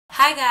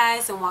Hi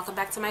guys, and welcome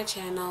back to my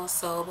channel.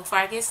 So before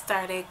I get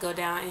started, go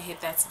down and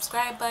hit that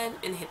subscribe button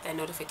and hit that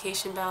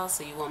notification bell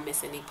so you won't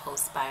miss any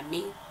posts by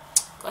me.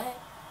 Go ahead,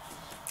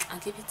 I'll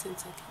give you 10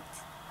 seconds.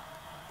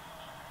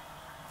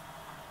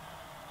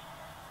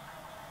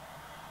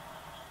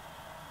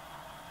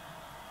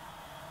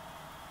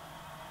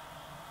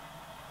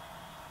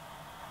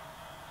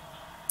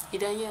 You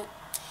done yet?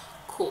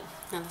 Cool,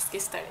 now let's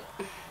get started.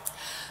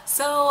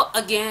 So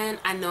again,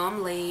 I know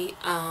I'm late.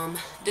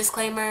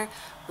 Disclaimer,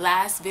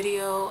 last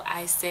video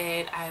I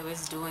said I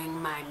was doing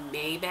my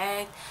May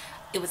bag.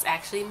 It was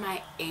actually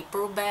my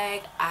April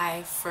bag.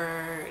 I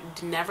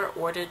never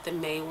ordered the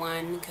May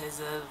one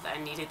because I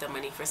needed the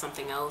money for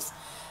something else.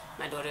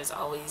 My daughter's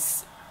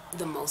always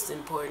the most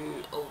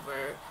important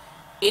over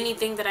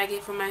anything that I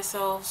get for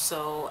myself,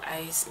 so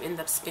I end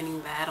up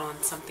spending that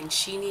on something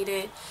she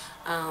needed.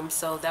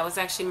 So that was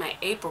actually my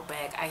April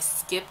bag. I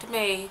skipped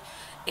May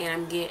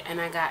and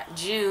I got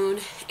June,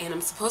 and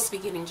I'm supposed to be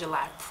getting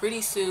July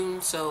pretty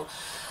soon, so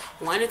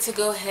wanted to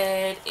go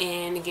ahead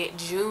and get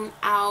June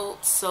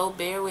out. So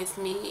bear with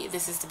me,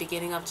 this is the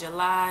beginning of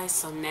July,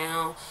 so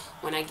now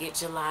when I get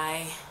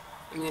July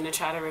I'm going to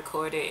try to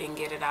record it and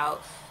get it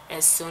out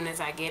as soon as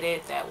I get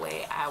it, that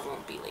way I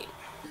won't be late.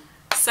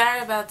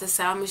 Sorry about the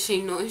sound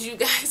machine noise you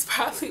guys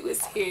probably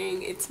was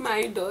hearing. It's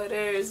my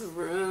daughter's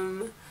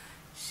room.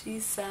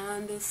 She's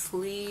sound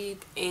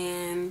asleep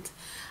and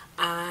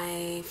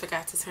I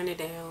forgot to turn it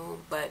down,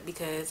 but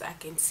because I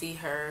can see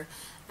her,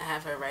 I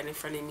have her right in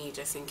front of me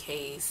just in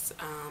case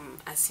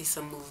I see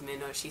some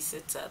movement or she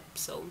sits up.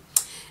 So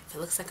if it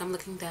looks like I'm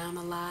looking down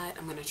a lot,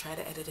 I'm going to try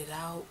to edit it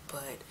out,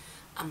 but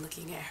I'm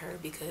looking at her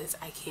because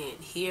I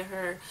can't hear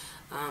her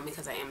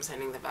because I am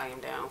turning the volume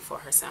down for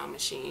her sound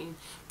machine,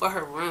 for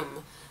her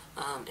room,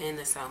 and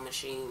the sound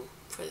machine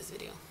for this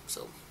video.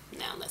 So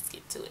now let's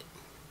get to it.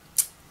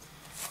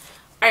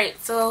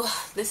 Alright, so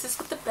this is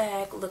what the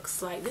bag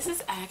looks like. This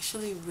is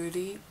actually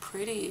really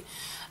pretty.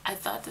 I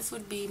thought this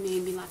would be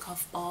maybe like a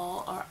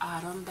fall or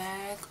autumn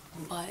bag,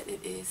 but it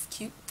is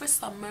cute for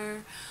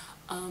summer.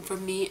 For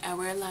me, I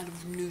wear a lot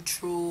of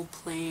neutral,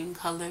 plain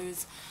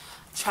colors.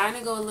 Trying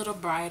to go a little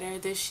brighter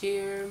this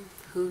year,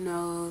 who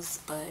knows,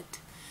 but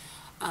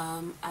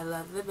I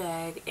love the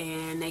bag,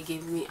 and they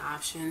give me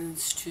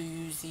options to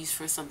use these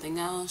for something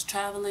else,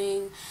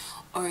 traveling,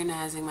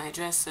 organizing my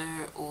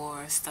dresser,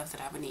 or stuff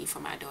that I would need for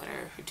my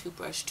daughter, her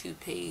toothbrush,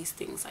 toothpaste,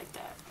 things like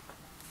that.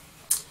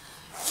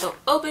 So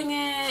opening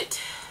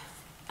it,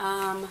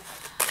 I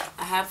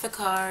have the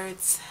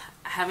cards.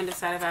 I haven't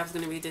decided if I was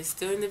going to read this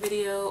during the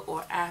video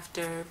or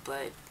after,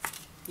 but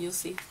you'll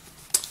see.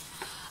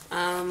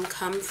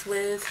 Comes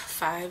with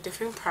 5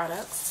 different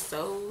products,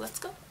 so let's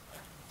go.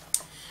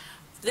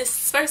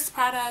 This first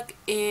product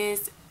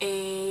is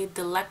a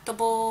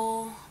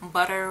delectable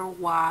butter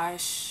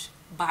wash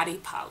body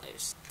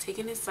polish.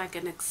 Taking this like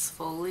an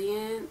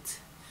exfoliant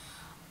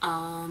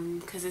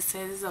because it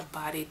says it's a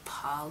body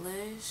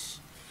polish.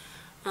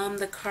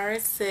 The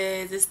card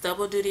says this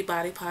double duty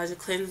body polish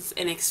cleanses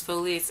and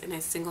exfoliates in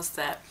a single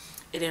step.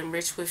 It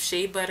enriched with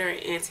shea butter,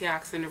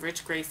 antioxidant,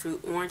 rich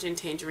grapefruit, orange, and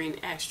tangerine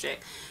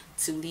extract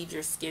to leave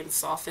your skin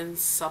softened,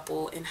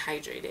 supple, and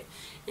hydrated.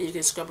 And you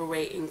can scrub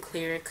away in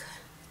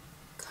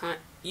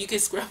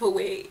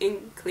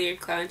clear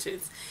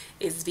conscience.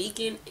 It's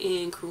vegan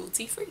and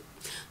cruelty free,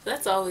 so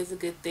that's always a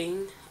good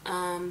thing.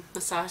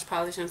 Massage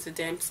polish onto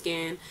damp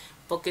skin.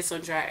 Focus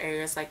on dry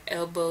areas like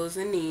elbows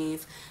and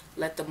knees.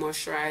 Let the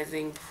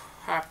moisturizing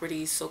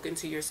properties soak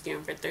into your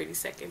skin for 30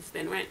 seconds,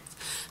 then rinse.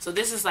 So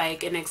this is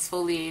like an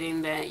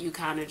exfoliating that you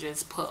kind of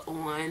just put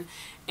on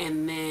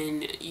and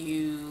then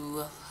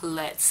you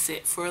let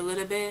sit for a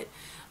little bit.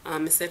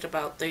 It said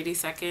about 30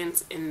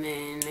 seconds and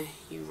then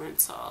you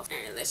rinse off.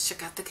 Alright, let's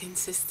check out the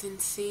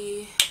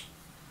consistency.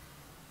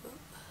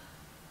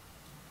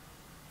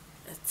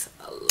 That's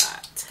a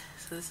lot.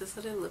 So this is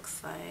what it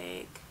looks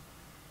like.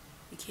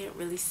 You can't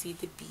really see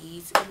the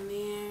beads in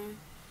there.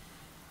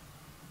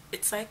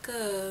 It's like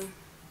a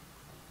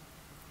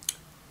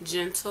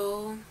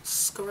gentle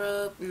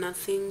scrub,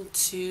 nothing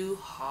too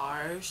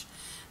harsh.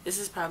 This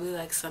is probably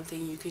like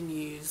something you can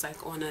use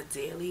like on a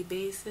daily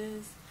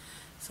basis,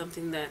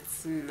 something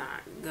that's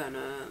not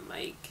gonna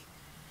like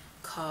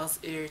cause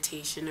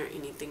irritation or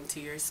anything to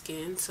your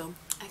skin, so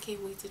I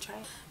can't wait to try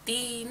it.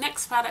 The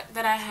next product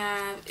that I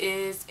have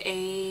is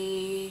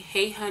a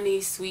Hey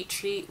Honey Sweet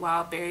Treat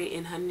Wild Berry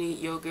and Honey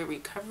Yogurt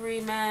Recovery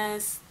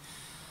Mask.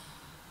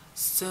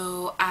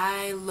 So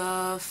I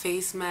love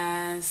face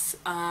masks,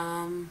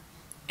 and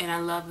I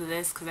love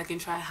this because I can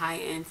try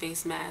high-end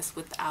face masks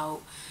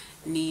without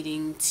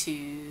needing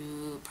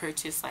to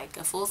purchase like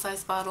a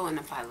full-size bottle, and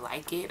if I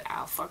like it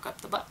I'll fork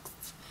up the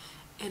bucks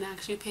and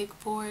actually pay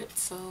for it.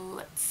 So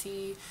let's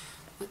see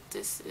what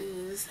this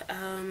is.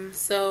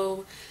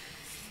 So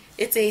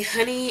it's a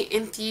honey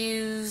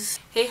infused.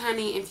 Hey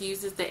Honey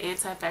infuses the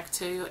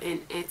antibacterial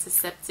and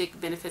antiseptic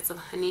benefits of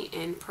honey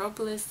and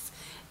propolis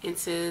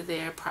into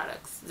their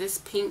products. This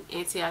pink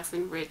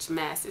antioxidant rich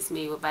mask is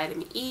made with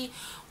vitamin E,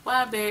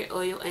 wild berry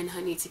oil, and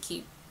honey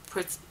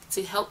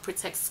to help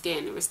protect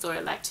skin, restore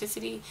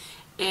elasticity,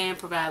 and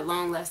provide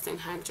long-lasting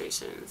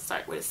hydration.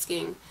 Start with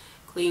a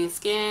clean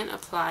skin.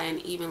 Apply an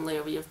even layer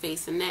over your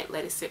face and neck.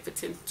 Let it sit for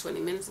 10 to 20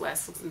 minutes while it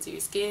soaks into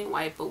your skin.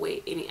 Wipe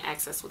away any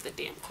excess with a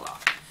damp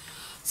cloth.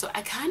 So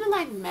I kind of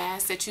like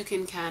masks that you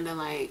can kind of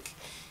like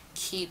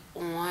keep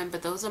on,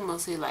 but those are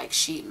mostly like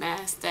sheet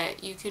masks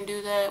that you can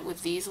do that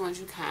with. These ones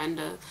you kind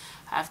of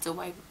have to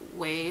wipe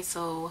away.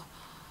 So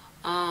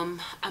I'm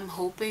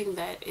hoping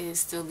that it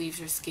still leaves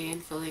your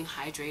skin feeling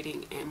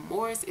hydrating and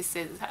moist. It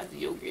says it has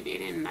yogurt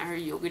in it, and I heard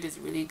yogurt is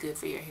really good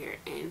for your hair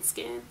and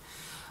skin,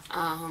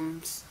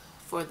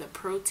 for the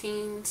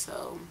protein.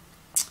 So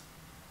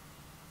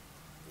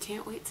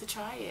can't wait to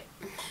try it.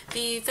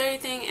 The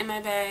third thing in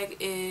my bag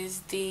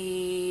is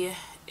a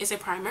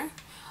primer.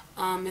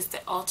 It's the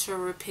Ultra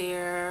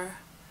Repair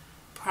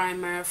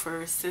Primer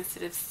for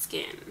sensitive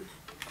skin.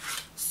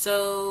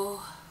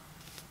 So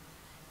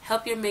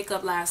help your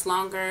makeup last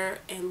longer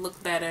and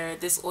look better.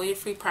 This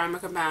oil-free primer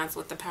combines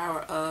with the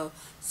power of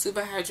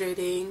super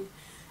hydrating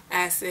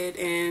acid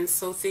and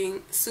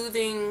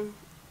soothing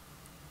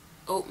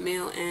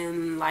oatmeal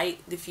and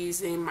light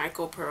diffusing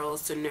micro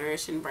pearls to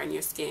nourish and brighten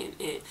your skin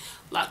and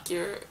lock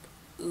your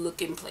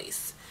look in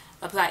place.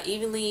 Apply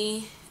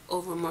evenly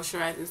over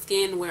moisturizing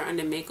skin, wear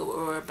under makeup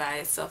or by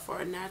itself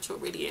for a natural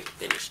radiant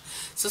finish.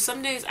 So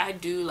some days I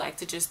do like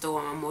to just throw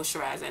on a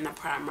moisturizer and a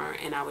primer,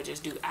 and I would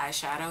just do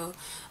eyeshadow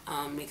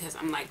because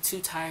I'm like too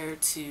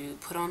tired to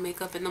put on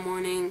makeup in the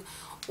morning,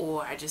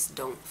 or I just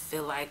don't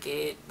feel like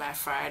it. By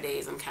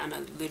Fridays I'm kind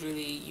of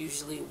literally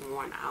usually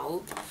worn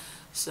out.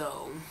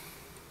 So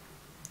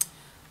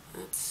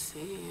let's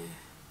see,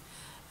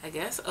 I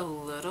guess a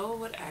little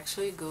would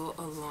actually go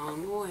a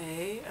long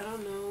way. I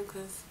don't know,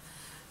 because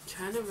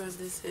trying to rub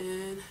this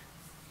in.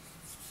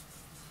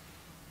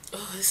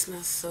 Oh, it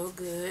smells so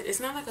good. It's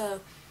not like a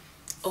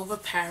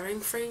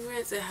overpowering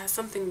fragrance. It has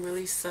something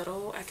really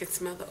subtle. I can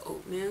smell the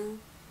oatmeal,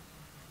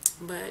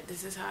 but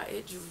this is how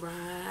it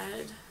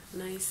dried.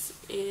 Nice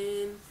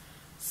and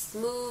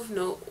smooth,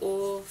 no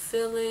oil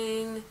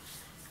filling,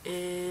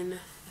 and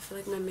I feel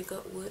like my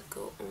makeup would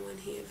go on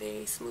here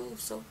very smooth.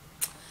 So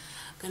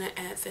I'm gonna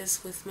add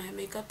this with my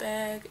makeup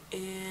bag,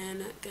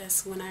 and I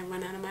guess when I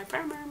run out of my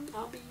primer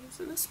I'll be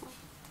using this one.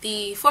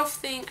 The fourth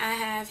thing I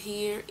have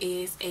here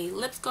is a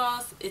lip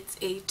gloss. It's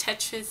a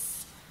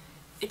Tetris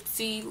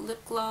Ipsy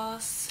lip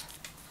gloss.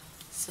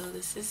 So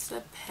this is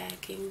the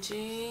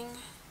packaging.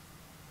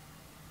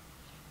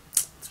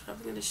 It's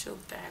probably going to show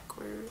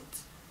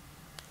backwards.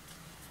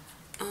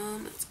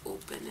 Let's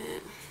open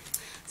it.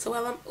 So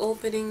while I'm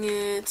opening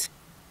it,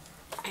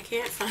 I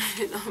can't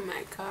find it on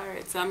my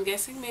card. So I'm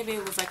guessing maybe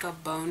it was like a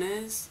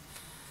bonus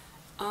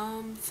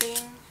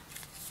thing.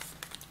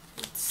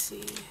 Let's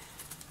see.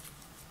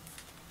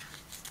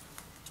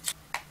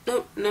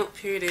 Nope,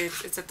 here it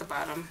is. It's at the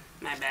bottom.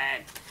 My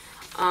bad.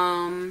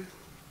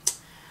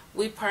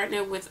 We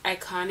partnered with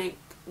iconic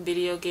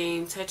video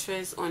game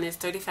Tetris on its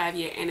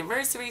 35-year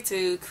anniversary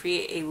to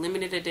create a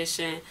limited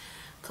edition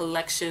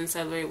collection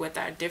celebrate with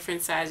our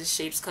different sizes,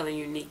 shapes, color, and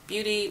unique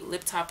beauty.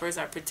 Lip toppers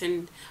are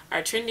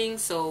trending,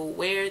 so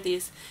wear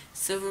this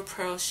silver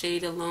pearl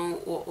shade alone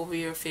or over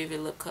your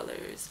favorite lip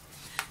colors.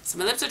 So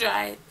my lips are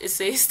dry. It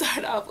says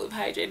start off with a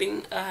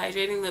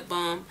hydrating lip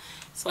balm.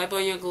 Swipe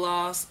on your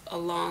gloss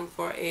along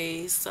for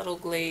a subtle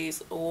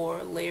glaze,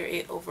 or layer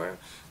it over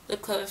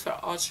lip colors for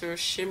ultra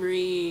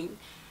shimmering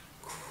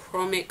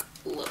chromic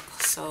look.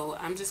 So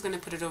I'm just going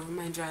to put it over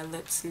my dry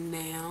lips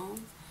now.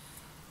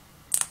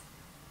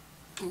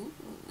 Ooh.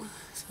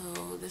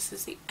 So this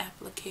is the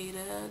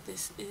applicator.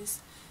 This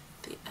is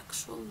the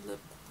actual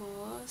lip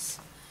gloss.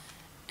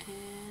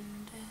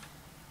 And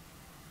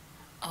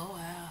oh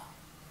wow.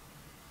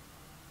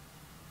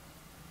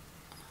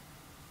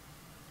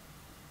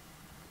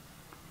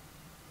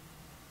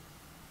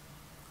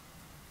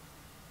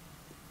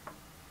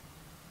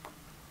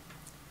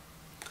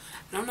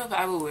 I don't know if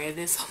I would wear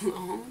this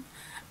alone.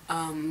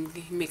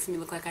 It makes me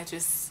look like I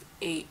just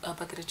ate a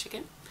bucket of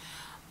chicken,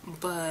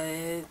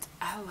 but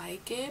I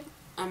like it.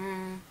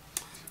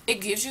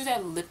 It gives you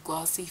that lip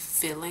glossy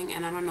feeling,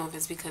 and I don't know if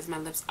it's because my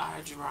lips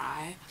are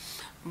dry,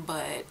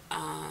 but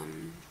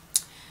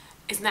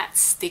it's not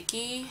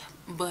sticky,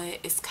 but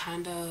it's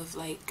kind of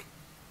like,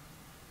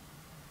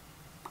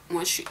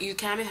 once you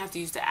kind of have to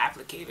use the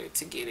applicator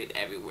to get it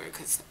everywhere,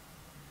 because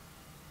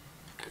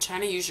I'm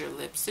trying to use your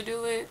lips to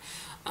do it.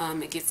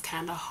 It gets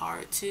kind of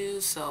hard to,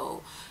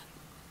 so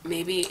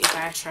maybe if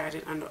I tried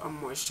it under a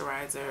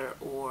moisturizer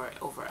or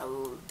over a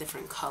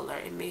different color,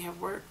 it may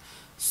have worked.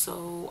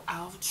 So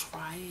I'll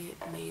try it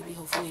maybe,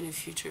 hopefully in a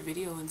future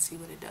video, and see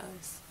what it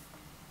does.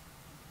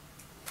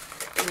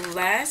 The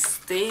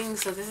last thing,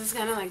 so this is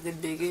kind of like the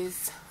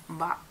biggest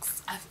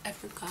box I've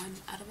ever gotten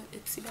out of an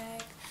Ipsy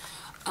bag.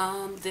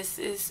 This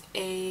is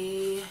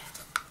a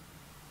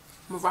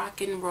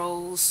Moroccan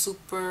Rose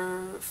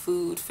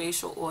Superfood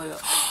Facial Oil.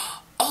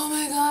 Oh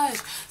my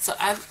gosh! So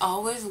I've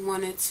always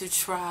wanted to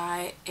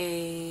try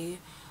a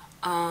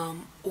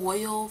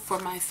oil for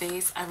my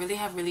face. I really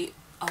have a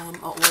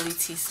oily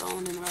T-zone,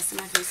 and the rest of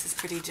my face is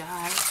pretty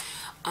dry.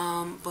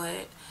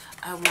 But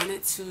I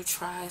wanted to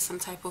try some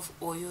type of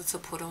oil to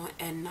put on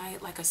at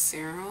night, like a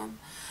serum.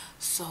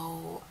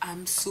 So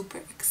I'm super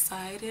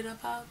excited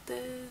about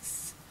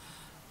this.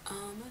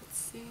 Let's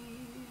see.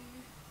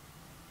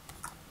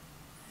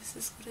 This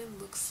is what it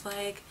looks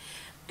like,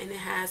 and it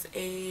has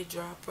a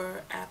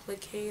dropper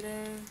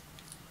applicator.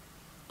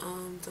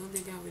 Don't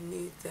think I would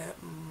need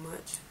that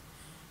much.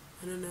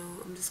 I don't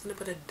know. I'm just gonna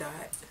put a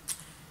dot,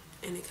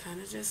 and it kind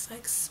of just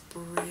like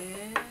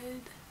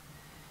spread.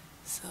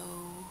 So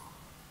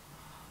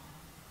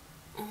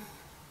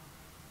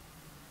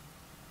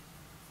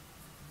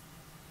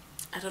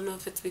I don't know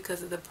if it's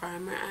because of the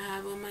primer I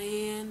have on my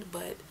hand,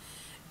 but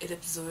it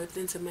absorbed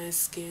into my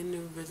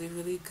skin really,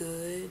 really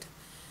good.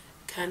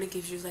 Kind of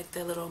gives you like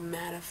that little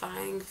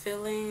mattifying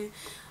feeling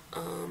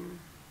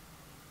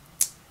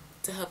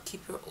to help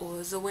keep your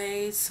oils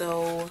away.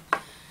 So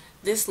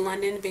this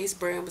London-based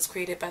brand was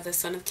created by the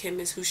son of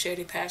chemists who shared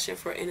a passion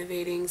for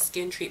innovating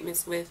skin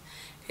treatments with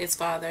his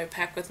father.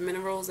 Packed with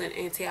minerals and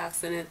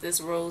antioxidants,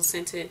 this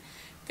rose-scented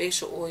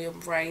facial oil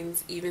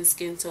brightens even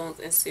skin tones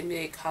and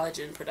stimulates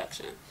collagen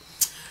production.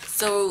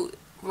 So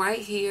right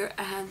here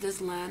I have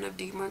this line of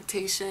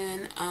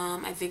demarcation.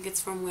 I think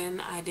it's from when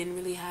I didn't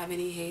really have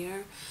any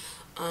hair.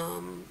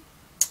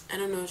 I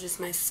don't know, just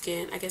my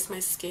skin. I guess my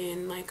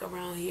skin like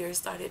around here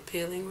started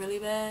peeling really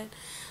bad.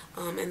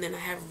 And then I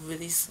have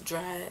really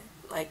dry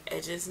like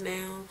edges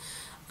now.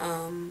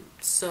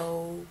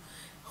 So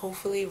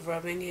hopefully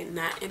rubbing it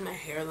not in my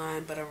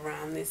hairline but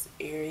around this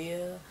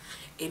area,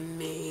 it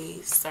may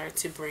start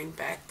to bring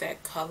back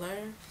that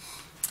color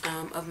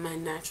of my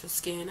natural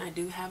skin. I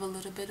do have a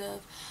little bit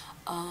of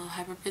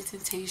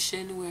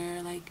hyperpigmentation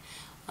where like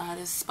a lot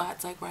of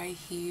spots like right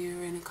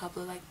here and a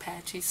couple of like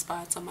patchy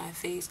spots on my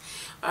face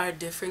are a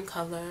different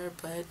color,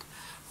 but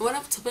from what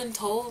I've been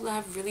told, I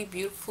have really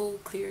beautiful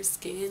clear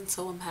skin,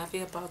 so I'm happy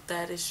about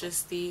that. It's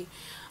just the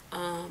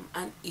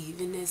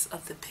unevenness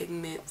of the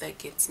pigment that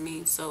gets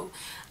me, so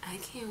I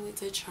can't wait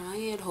to try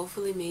it.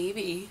 Hopefully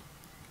maybe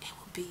it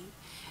will be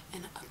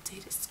an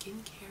updated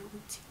skincare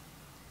routine.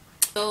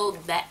 So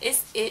that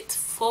is it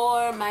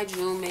for my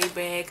June May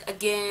bag.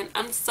 Again,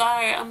 I'm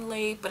sorry I'm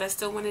late, but I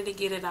still wanted to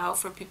get it out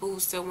for people who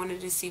still wanted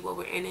to see what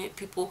were in it.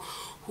 People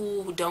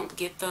who don't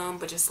get them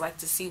but just like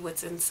to see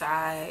what's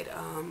inside.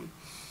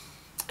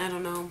 I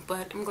don't know,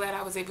 but I'm glad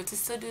I was able to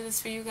still do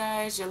this for you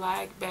guys.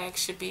 July bag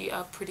should be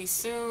up pretty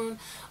soon.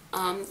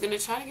 I'm going to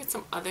try to get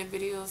some other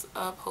videos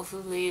up.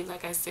 Hopefully,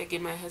 like I said,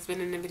 get my husband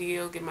in the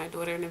video, get my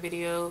daughter in the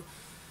video.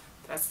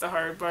 That's the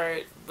hard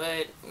part,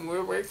 but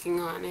we're working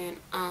on it.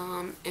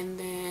 And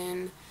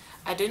then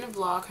I didn't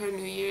vlog her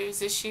New Year's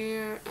this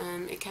year.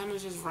 It kind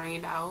of just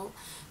rained out,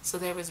 so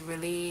there was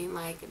really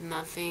like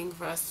nothing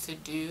for us to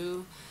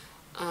do.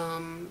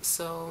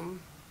 So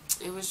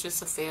it was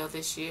just a fail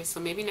this year. So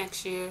maybe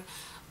next year.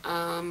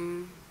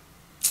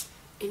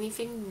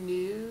 Anything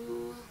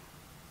new?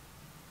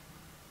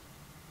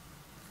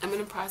 I'm in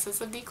the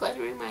process of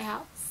decluttering my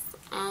house.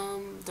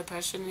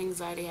 Depression and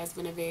anxiety has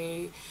been a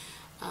very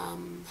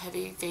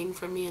heavy thing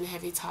for me and a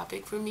heavy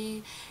topic for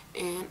me,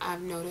 and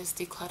I've noticed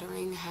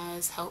decluttering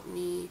has helped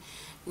me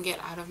get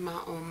out of my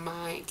own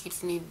mind. It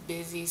keeps me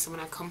busy, so when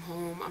I come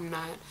home I'm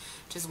not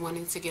just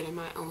wanting to get in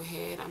my own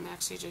head. I'm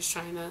actually just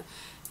trying to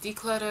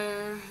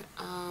declutter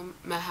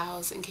my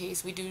house in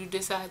case we do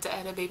decide to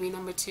add a baby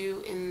number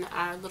 2 in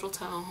our little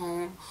town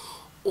home,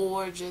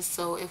 or just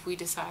so if we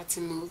decide to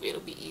move, it'll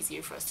be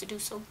easier for us to do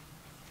so.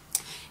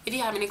 If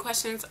you have any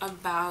questions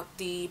about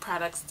the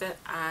products that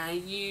I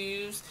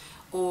use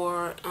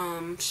or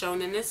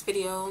shown in this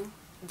video,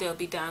 they'll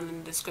be down in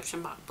the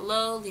description box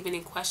below. Leave any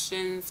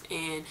questions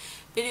and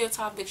video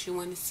topics you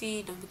want to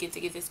see. Don't forget to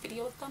give this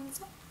video a thumbs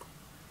up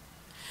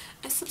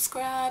and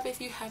subscribe if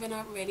you haven't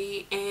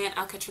already, and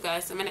I'll catch you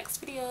guys in my next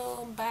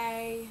video.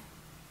 Bye.